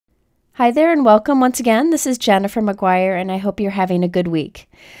Hi there and welcome once again. This is Jennifer McGuire and I hope you're having a good week.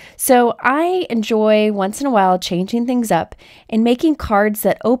 So I enjoy once in a while changing things up and making cards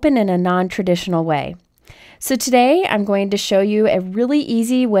that open in a non-traditional way. So today I'm going to show you a really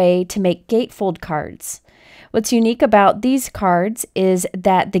easy way to make gatefold cards. What's unique about these cards is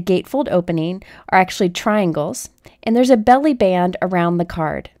that the gatefold opening are actually triangles and there's a belly band around the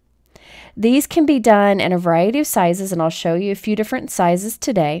card. These can be done in a variety of sizes and I'll show you a few different sizes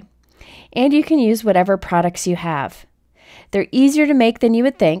today. And you can use whatever products you have. They're easier to make than you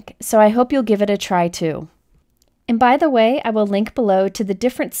would think, so I hope you'll give it a try too. And by the way, I will link below to the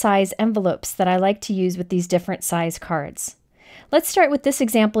different size envelopes that I like to use with these different size cards. Let's start with this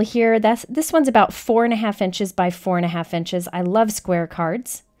example here. This one's about 4.5 inches by 4.5 inches. I love square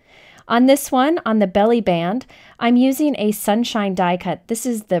cards. On this one, on the belly band, I'm using a sunshine die cut. This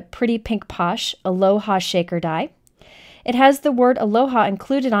is the Pretty Pink Posh Aloha shaker die. It has the word Aloha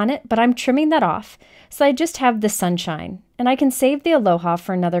included on it, but I'm trimming that off, so I just have the sunshine, and I can save the Aloha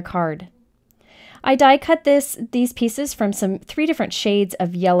for another card. I die cut these pieces from 3 different shades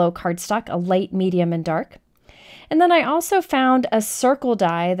of yellow cardstock, a light, medium, and dark. And then I also found a circle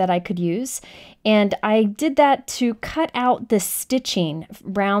die that I could use, and I did that to cut out the stitching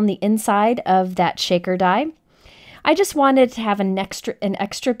around the inside of that shaker die. I just wanted to have an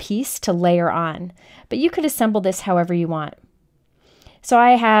extra piece to layer on, but you could assemble this however you want. So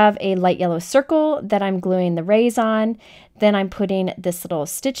I have a light yellow circle that I'm gluing the rays on, then I'm putting this little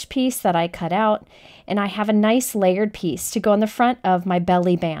stitch piece that I cut out, and I have a nice layered piece to go on the front of my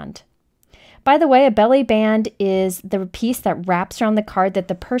belly band. By the way, a belly band is the piece that wraps around the card that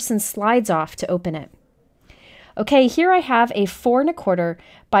the person slides off to open it. Okay, here I have a 4.25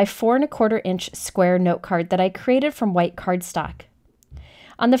 by 4.25 inch square note card that I created from white cardstock.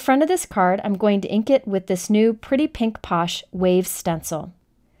 On the front of this card, I'm going to ink it with this new Pretty Pink Posh Wave Stencil.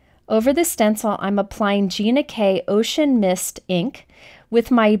 Over the stencil, I'm applying Gina K Ocean Mist ink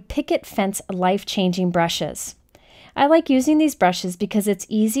with my Picket Fence Life-Changing brushes. I like using these brushes because it's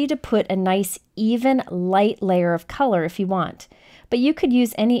easy to put a nice, even, light layer of color if you want, but you could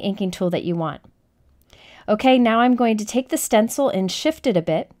use any inking tool that you want. Okay, now I'm going to take the stencil and shift it a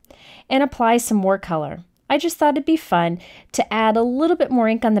bit and apply some more color. I just thought it'd be fun to add a little bit more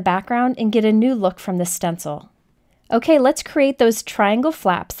ink on the background and get a new look from the stencil. Okay, let's create those triangle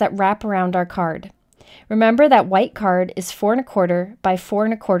flaps that wrap around our card. Remember that white card is 4.25 by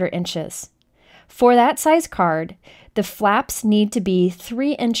 4.25 inches. For that size card, the flaps need to be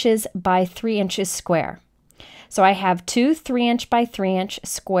 3 inches by 3 inches square. So I have 2 3-inch by 3-inch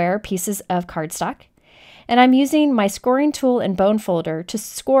square pieces of cardstock. And I'm using my scoring tool and bone folder to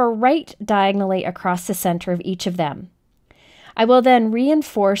score right diagonally across the center of each of them. I will then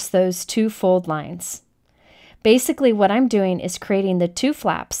reinforce those 2 fold lines. Basically, what I'm doing is creating the 2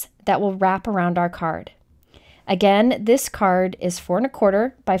 flaps that will wrap around our card. Again, this card is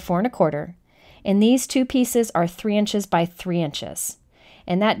 4.25 by 4.25, and these 2 pieces are 3 inches by 3 inches.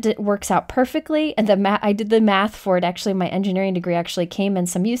 And that works out perfectly. And I did the math for it. Actually, my engineering degree actually came in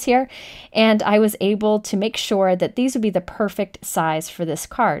some use here. And I was able to make sure that these would be the perfect size for this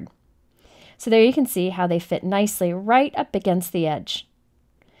card. So there you can see how they fit nicely right up against the edge.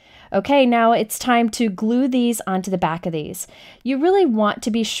 Okay, now it's time to glue these onto the back of these. You really want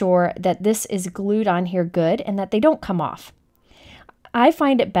to be sure that this is glued on here good and that they don't come off. I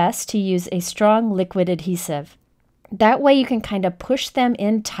find it best to use a strong liquid adhesive. That way you can kind of push them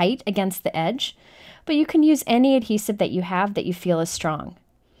in tight against the edge, but you can use any adhesive that you have that you feel is strong.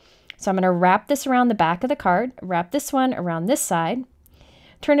 So I'm going to wrap this around the back of the card, wrap this one around this side,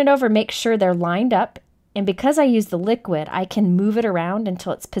 turn it over, make sure they're lined up, and because I use the liquid, I can move it around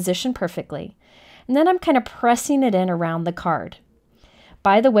until it's positioned perfectly. And then I'm kind of pressing it in around the card.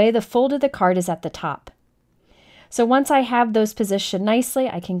 By the way, the fold of the card is at the top. So once I have those positioned nicely,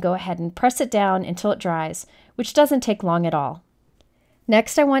 I can go ahead and press it down until it dries, which doesn't take long at all.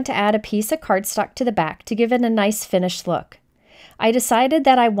 Next, I want to add a piece of cardstock to the back to give it a nice finished look. I decided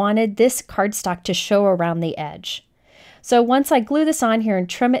that I wanted this cardstock to show around the edge. So once I glue this on here and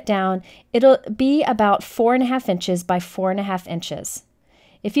trim it down, it'll be about 4.5 inches by 4.5 inches.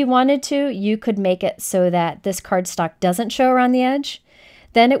 If you wanted to, you could make it so that this cardstock doesn't show around the edge.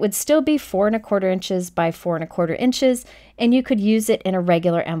 Then it would still be 4.25 inches by 4.25 inches, and you could use it in a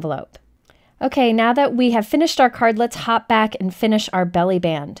regular envelope. Okay, now that we have finished our card, let's hop back and finish our belly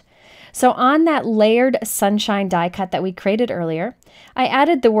band. So on that layered sunshine die cut that we created earlier, I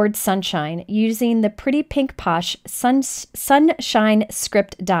added the word sunshine using the Pretty Pink Posh Sunshine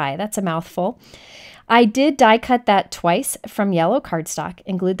Script die. That's a mouthful. I did die cut that twice from yellow cardstock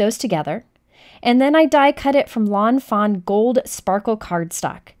and glued those together. And then I die cut it from Lawn Fawn Gold Sparkle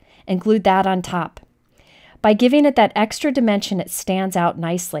cardstock. and glued that on top. By giving it that extra dimension, it stands out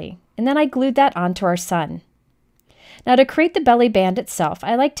nicely. And then I glued that onto our sun. Now to create the belly band itself,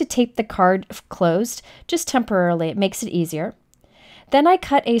 I like to tape the card closed just temporarily. It makes it easier. Then I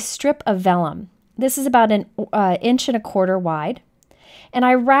cut a strip of vellum. This is about an inch and a quarter wide. And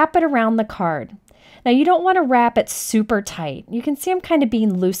I wrap it around the card. Now you don't want to wrap it super tight. You can see I'm kind of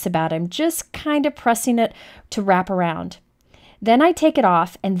being loose about it. I'm just kind of pressing it to wrap around. Then I take it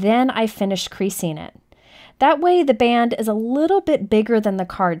off and then I finish creasing it. That way the band is a little bit bigger than the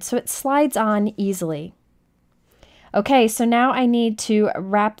card, so it slides on easily. Okay, so now I need to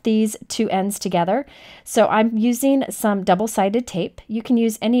wrap these two ends together. So I'm using some double-sided tape. You can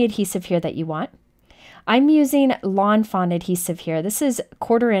use any adhesive here that you want. I'm using Lawn Fawn adhesive here. This is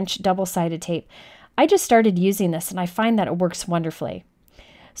 1/4 inch double-sided tape. I just started using this and I find that it works wonderfully.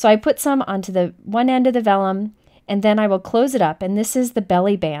 So I put some onto the one end of the vellum and then I will close it up, and this is the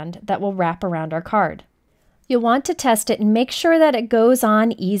belly band that will wrap around our card. You'll want to test it and make sure that it goes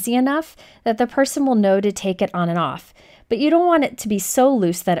on easy enough that the person will know to take it on and off, but you don't want it to be so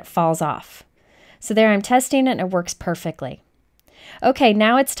loose that it falls off. So there, I'm testing it and it works perfectly. Okay,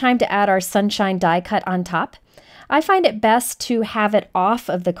 now it's time to add our sunshine die cut on top. I find it best to have it off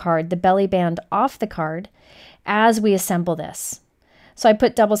of the card, the belly band off the card, as we assemble this. So I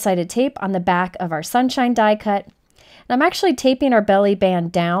put double-sided tape on the back of our sunshine die cut. I'm actually taping our belly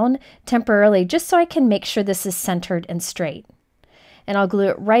band down temporarily just so I can make sure this is centered and straight. And I'll glue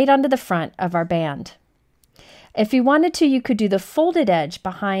it right onto the front of our band. If you wanted to, you could do the folded edge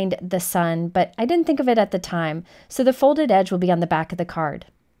behind the sun, but I didn't think of it at the time, so the folded edge will be on the back of the card.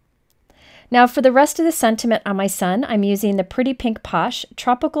 Now for the rest of the sentiment on my sun, I'm using the Pretty Pink Posh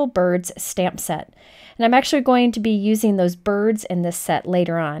Tropical Birds stamp set. And I'm actually going to be using those birds in this set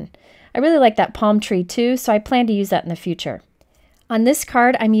later on. I really like that palm tree too, so I plan to use that in the future. On this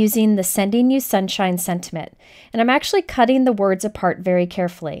card, I'm using the Sending You Sunshine sentiment, and I'm actually cutting the words apart very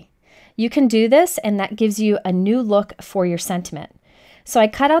carefully. You can do this, and that gives you a new look for your sentiment. So I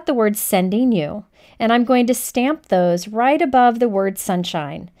cut out the word Sending You, and I'm going to stamp those right above the word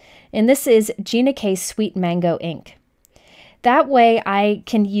sunshine. And this is Gina K Sweet Mango ink. That way I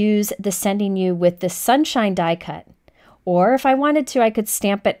can use the Sending You with the sunshine die cut. Or if I wanted to, I could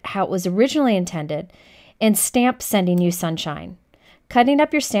stamp it how it was originally intended and stamp Sending You Sunshine. Cutting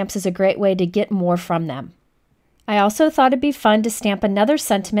up your stamps is a great way to get more from them. I also thought it'd be fun to stamp another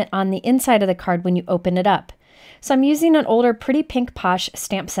sentiment on the inside of the card when you open it up. So I'm using an older Pretty Pink Posh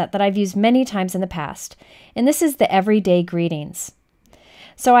stamp set that I've used many times in the past, and this is the Everyday Greetings.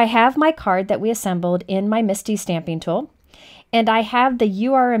 So I have my card that we assembled in my Misty stamping tool, and I have the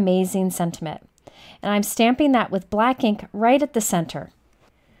You Are Amazing sentiment. And I'm stamping that with black ink right at the center.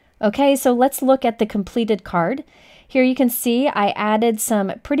 Okay, so let's look at the completed card. Here you can see I added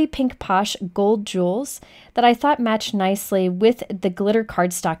some Pretty Pink Posh gold jewels that I thought matched nicely with the glitter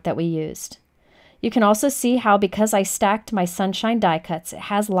cardstock that we used. You can also see how, because I stacked my sunshine die cuts, it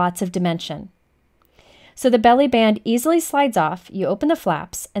has lots of dimension. So the belly band easily slides off, you open the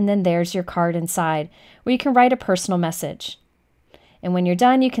flaps, and then there's your card inside, where you can write a personal message. And when you're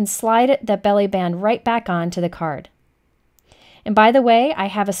done, you can slide the belly band right back onto the card. And by the way, I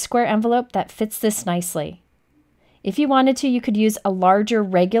have a square envelope that fits this nicely. If you wanted to, you could use a larger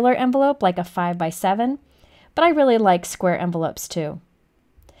regular envelope like a 5x7, but I really like square envelopes too.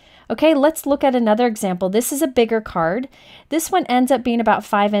 Okay, let's look at another example. This is a bigger card. This one ends up being about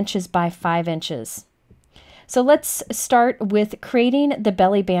 5 inches by 5 inches. So let's start with creating the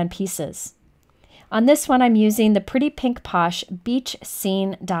belly band pieces. On this one, I'm using the Pretty Pink Posh Beach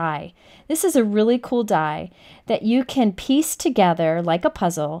Scene die. This is a really cool die that you can piece together like a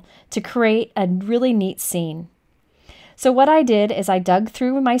puzzle to create a really neat scene. So what I did is I dug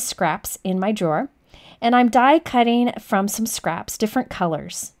through my scraps in my drawer, and I'm die cutting from some scraps, different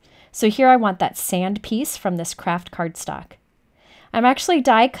colors. So here I want that sand piece from this craft cardstock. I'm actually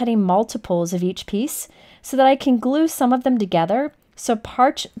die cutting multiples of each piece so that I can glue some of them together, so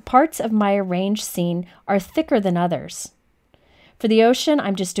parts of my arranged scene are thicker than others. For the ocean,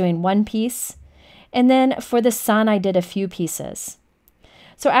 I'm just doing one piece, and then for the sun, I did a few pieces.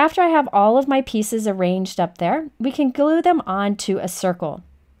 So after I have all of my pieces arranged up there, we can glue them onto a circle.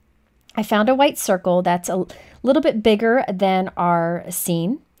 I found a white circle that's a little bit bigger than our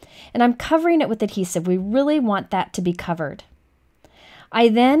scene, and I'm covering it with adhesive. We really want that to be covered. I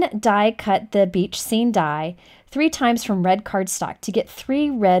then die cut the beach scene die 3 times from red cardstock to get 3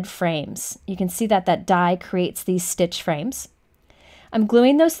 red frames. You can see that that die creates these stitch frames. I'm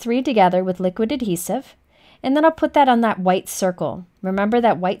gluing those 3 together with liquid adhesive, and then I'll put that on that white circle. Remember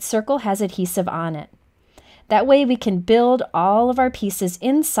that white circle has adhesive on it. That way we can build all of our pieces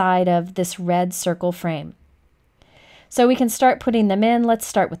inside of this red circle frame. So we can start putting them in. Let's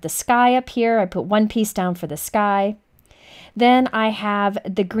start with the sky up here. I put one piece down for the sky. Then I have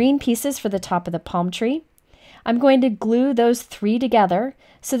the green pieces for the top of the palm tree. I'm going to glue those 3 together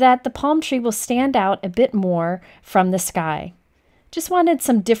so that the palm tree will stand out a bit more from the sky. Just wanted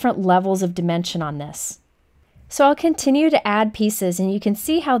some different levels of dimension on this. So I'll continue to add pieces, and you can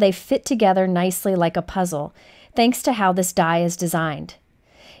see how they fit together nicely like a puzzle, thanks to how this die is designed.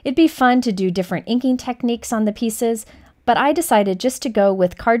 It'd be fun to do different inking techniques on the pieces, but I decided just to go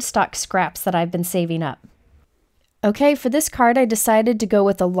with cardstock scraps that I've been saving up. Okay, for this card I decided to go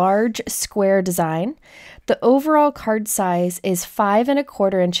with a large square design. The overall card size is 5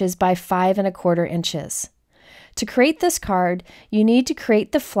 1/4 inches by 5 1/4 inches. To create this card, you need to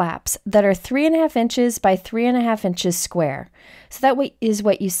create the flaps that are 3 1/2 inches by 3 1/2 inches square. So that is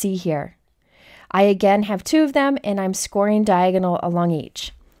what you see here. I again have 2 of them, and I'm scoring diagonal along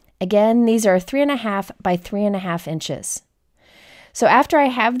each. Again, these are 3 1/2 by 3 1/2 inches. So after I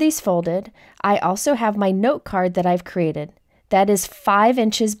have these folded, I also have my note card that I've created. That is 5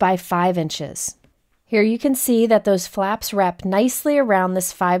 inches by 5 inches. Here you can see that those flaps wrap nicely around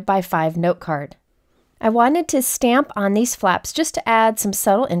this 5 by 5 note card. I wanted to stamp on these flaps just to add some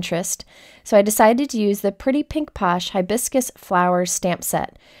subtle interest, so I decided to use the Pretty Pink Posh Hibiscus Flowers stamp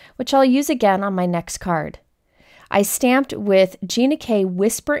set, which I'll use again on my next card. I stamped with Gina K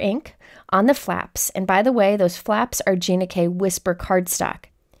Whisper ink on the flaps, and by the way, those flaps are Gina K Whisper cardstock.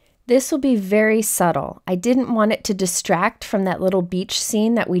 This will be very subtle. I didn't want it to distract from that little beach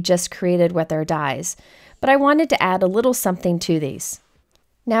scene that we just created with our dies, but I wanted to add a little something to these.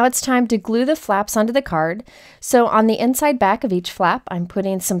 Now it's time to glue the flaps onto the card. So on the inside back of each flap, I'm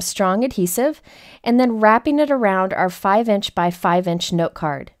putting some strong adhesive and then wrapping it around our 5 inch by 5 inch note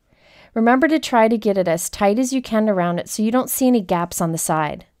card. Remember to try to get it as tight as you can around it so you don't see any gaps on the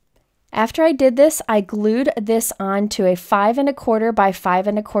side. After I did this, I glued this onto a 5 1/4 by 5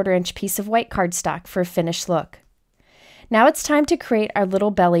 1/4 inch piece of white cardstock for a finished look. Now it's time to create our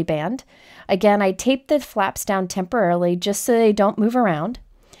little belly band. Again, I taped the flaps down temporarily just so they don't move around.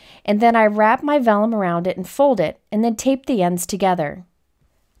 And then I wrap my vellum around it and fold it, and then tape the ends together.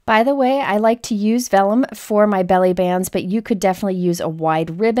 By the way, I like to use vellum for my belly bands, but you could definitely use a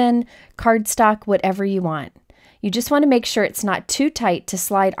wide ribbon, cardstock, whatever you want. You just want to make sure it's not too tight to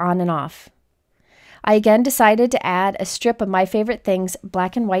slide on and off. I again decided to add a strip of my favorite things,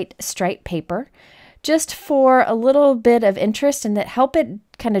 black and white striped paper, just for a little bit of interest and that help it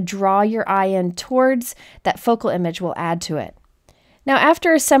kind of draw your eye in towards that focal image we'll add to it. Now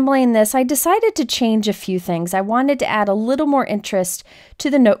after assembling this, I decided to change a few things. I wanted to add a little more interest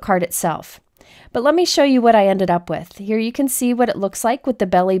to the note card itself. But let me show you what I ended up with. Here you can see what it looks like with the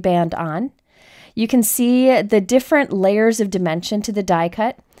belly band on. You can see the different layers of dimension to the die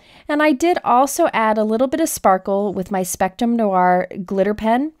cut. And I did also add a little bit of sparkle with my Spectrum Noir glitter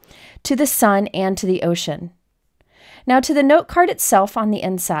pen to the sun and to the ocean. Now to the note card itself on the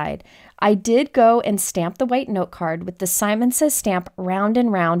inside, I did go and stamp the white note card with the Simon Says Stamp Round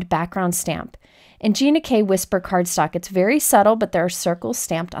and Round background stamp in Gina K Whisper cardstock. It's very subtle, but there are circles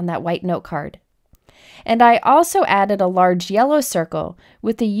stamped on that white note card. And I also added a large yellow circle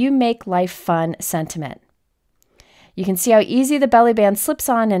with the You Make Life Fun sentiment. You can see how easy the belly band slips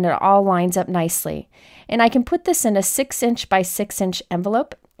on and it all lines up nicely. And I can put this in a 6 inch by 6 inch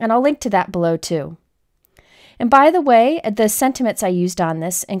envelope, and I'll link to that below too. And by the way, the sentiments I used on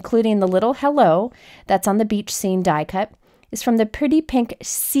this, including the little hello that's on the beach scene die cut, is from the Pretty Pink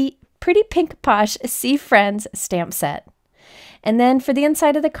Posh See Friends stamp set. And then for the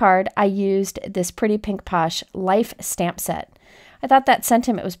inside of the card, I used this Pretty Pink Posh Life stamp set. I thought that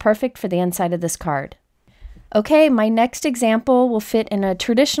sentiment was perfect for the inside of this card. Okay, my next example will fit in a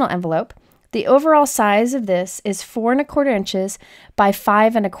traditional envelope. The overall size of this is 4 1/4 inches by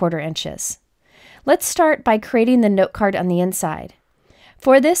 5 1/4 inches. Let's start by creating the note card on the inside.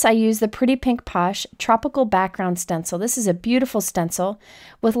 For this, I use the Pretty Pink Posh Tropical Background Stencil. This is a beautiful stencil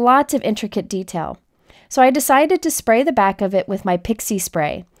with lots of intricate detail. So I decided to spray the back of it with my Pixie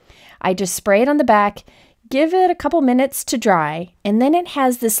spray. I just spray it on the back, give it a couple minutes to dry, and then it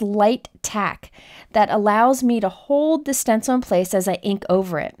has this light tack that allows me to hold the stencil in place as I ink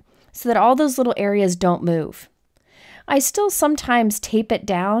over it so that all those little areas don't move. I still sometimes tape it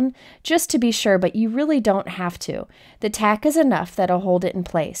down just to be sure, but you really don't have to. The tack is enough that'll hold it in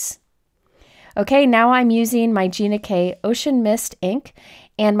place. Okay, now I'm using my Gina K Ocean Mist ink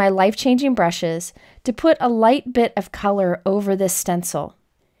and my life-changing brushes to put a light bit of color over this stencil.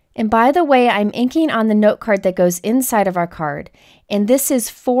 And by the way, I'm inking on the note card that goes inside of our card, and this is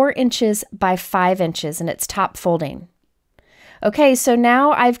 4 inches by 5 inches, and it's top folding. Okay, so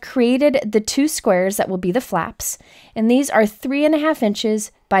now I've created the 2 squares that will be the flaps, and these are 3.5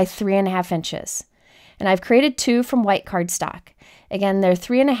 inches by 3.5 inches. And I've created 2 from white cardstock. Again, they're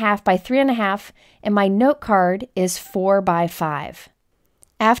 3.5 by 3.5, and my note card is 4 by 5.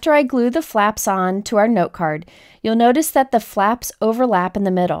 After I glue the flaps on to our note card, you'll notice that the flaps overlap in the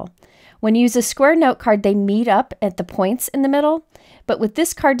middle. When you use a square note card, they meet up at the points in the middle, but with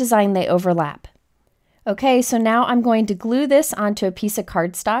this card design, they overlap. Okay, so now I'm going to glue this onto a piece of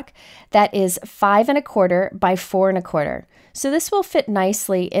cardstock that is 5 1/4 by 4 1/4. So this will fit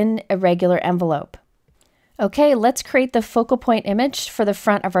nicely in a regular envelope. Okay, let's create the focal point image for the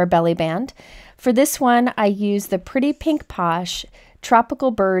front of our belly band. For this one, I use the Pretty Pink Posh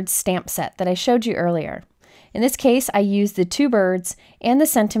Tropical Birds stamp set that I showed you earlier. In this case, I used the 2 birds and the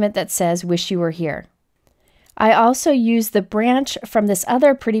sentiment that says, "Wish you were here." I also used the branch from this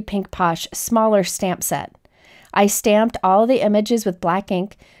other Pretty Pink Posh smaller stamp set. I stamped all the images with black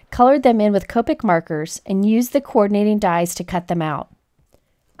ink, colored them in with Copic markers, and used the coordinating dies to cut them out.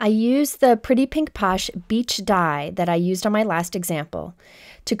 I used the Pretty Pink Posh beach die that I used on my last example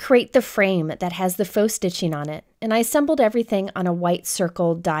to create the frame that has the faux stitching on it, and I assembled everything on a white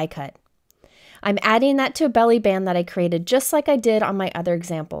circle die cut. I'm adding that to a belly band that I created just like I did on my other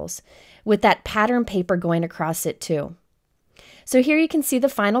examples, with that pattern paper going across it too. So here you can see the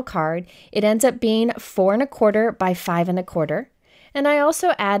final card. It ends up being 4 1/4 by 5 1/4, and I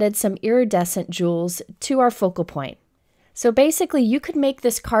also added some iridescent jewels to our focal point. So basically, you could make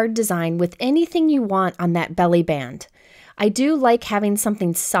this card design with anything you want on that belly band. I do like having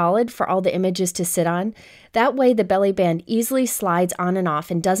something solid for all the images to sit on. That way the belly band easily slides on and off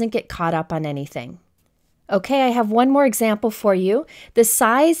and doesn't get caught up on anything. Okay, I have one more example for you. The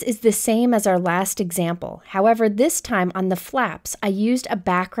size is the same as our last example. However, this time on the flaps, I used a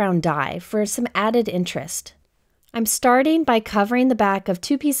background die for some added interest. I'm starting by covering the back of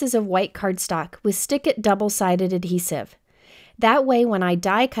 2 pieces of white cardstock with Stick-It double-sided adhesive. That way, when I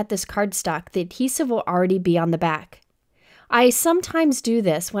die cut this cardstock, the adhesive will already be on the back. I sometimes do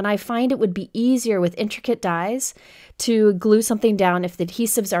this when I find it would be easier with intricate dies to glue something down if the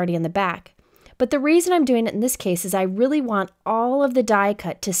adhesive's already in the back. But the reason I'm doing it in this case is I really want all of the die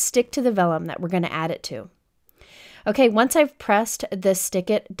cut to stick to the vellum that we're going to add it to. Okay, once I've pressed the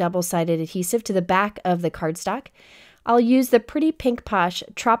Stick-It double-sided adhesive to the back of the cardstock, I'll use the Pretty Pink Posh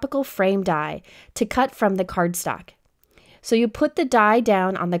Tropical Frame die to cut from the cardstock. So you put the die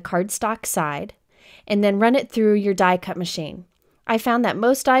down on the cardstock side and then run it through your die cut machine. I found that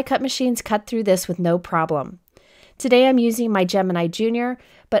most die cut machines cut through this with no problem. Today I'm using my Gemini Junior,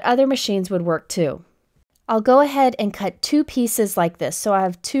 but other machines would work too. I'll go ahead and cut 2 pieces like this, so I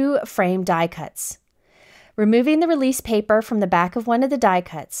have 2 frame die cuts. Removing the release paper from the back of one of the die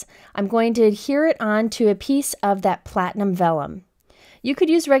cuts, I'm going to adhere it onto a piece of that platinum vellum. You could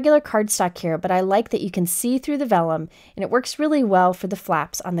use regular cardstock here, but I like that you can see through the vellum, and it works really well for the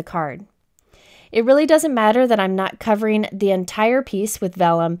flaps on the card. It really doesn't matter that I'm not covering the entire piece with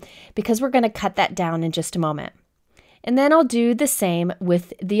vellum because we're going to cut that down in just a moment. And then I'll do the same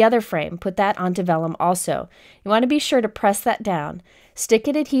with the other frame. Put that onto vellum also. You want to be sure to press that down.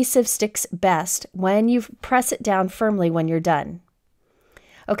 Stick-It adhesive sticks best when you press it down firmly when you're done.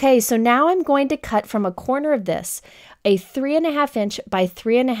 Okay, so now I'm going to cut from a corner of this a 3.5 inch by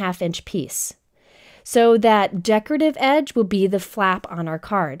 3.5 inch piece. So that decorative edge will be the flap on our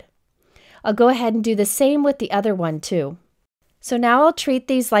card. I'll go ahead and do the same with the other one too. So now I'll treat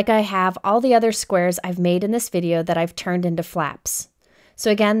these like I have all the other squares I've made in this video that I've turned into flaps.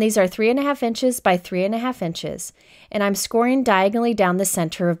 So again, these are 3.5 inches by 3.5 inches, and I'm scoring diagonally down the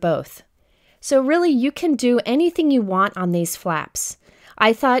center of both. So really, you can do anything you want on these flaps.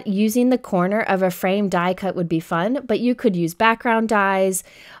 I thought using the corner of a frame die cut would be fun, but you could use background dies,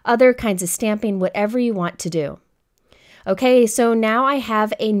 other kinds of stamping, whatever you want to do. Okay, so now I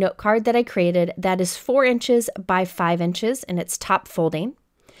have a note card that I created that is 4 inches by 5 inches, and it's top folding.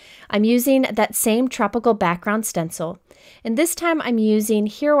 I'm using that same tropical background stencil, and this time I'm using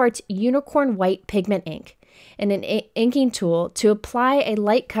Hero Art's Unicorn White Pigment ink and an inking tool to apply a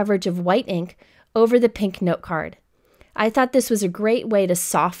light coverage of white ink over the pink note card. I thought this was a great way to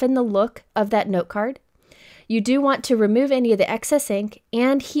soften the look of that note card. You do want to remove any of the excess ink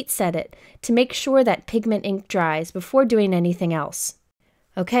and heat set it to make sure that pigment ink dries before doing anything else.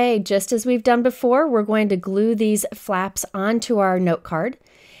 Okay, just as we've done before, we're going to glue these flaps onto our note card,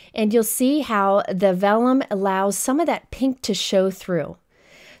 and you'll see how the vellum allows some of that pink to show through.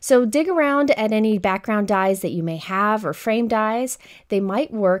 So dig around at any background dies that you may have or frame dies. They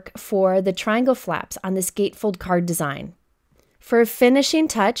might work for the triangle flaps on this gatefold card design. For a finishing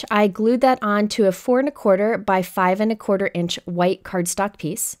touch, I glued that onto a 4 1/4 by 5 1/4 inch white cardstock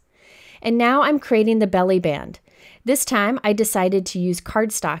piece. And now I'm creating the belly band. This time I decided to use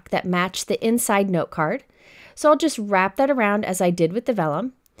cardstock that matched the inside note card. So I'll just wrap that around as I did with the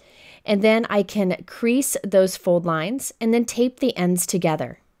vellum. And then I can crease those fold lines and then tape the ends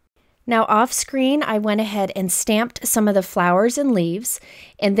together. Now off screen, I went ahead and stamped some of the flowers and leaves,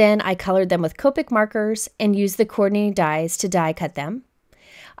 and then I colored them with Copic markers and used the coordinating dies to die cut them.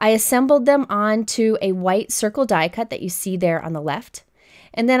 I assembled them onto a white circle die cut that you see there on the left,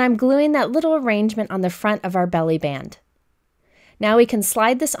 and then I'm gluing that little arrangement on the front of our belly band. Now we can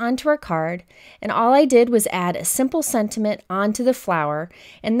slide this onto our card, and all I did was add a simple sentiment onto the flower,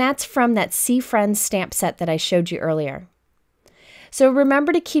 and that's from that See Friends stamp set that I showed you earlier. So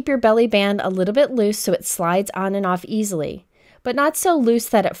remember to keep your belly band a little bit loose so it slides on and off easily, but not so loose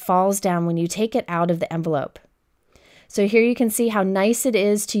that it falls down when you take it out of the envelope. So here you can see how nice it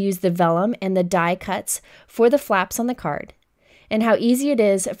is to use the vellum and the die cuts for the flaps on the card, and how easy it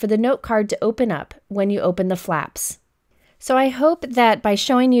is for the note card to open up when you open the flaps. So I hope that by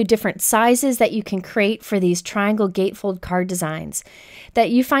showing you different sizes that you can create for these triangle gatefold card designs,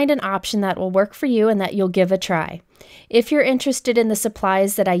 that you find an option that will work for you and that you'll give a try. If you're interested in the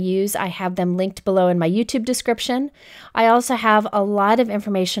supplies that I use, I have them linked below in my YouTube description. I also have a lot of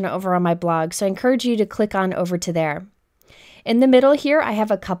information over on my blog, so I encourage you to click on over to there. In the middle here, I have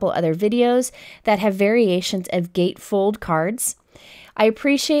a couple other videos that have variations of gatefold cards. I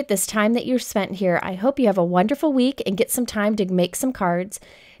appreciate this time that you've spent here. I hope you have a wonderful week and get some time to make some cards.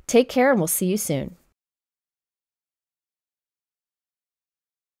 Take care, and we'll see you soon.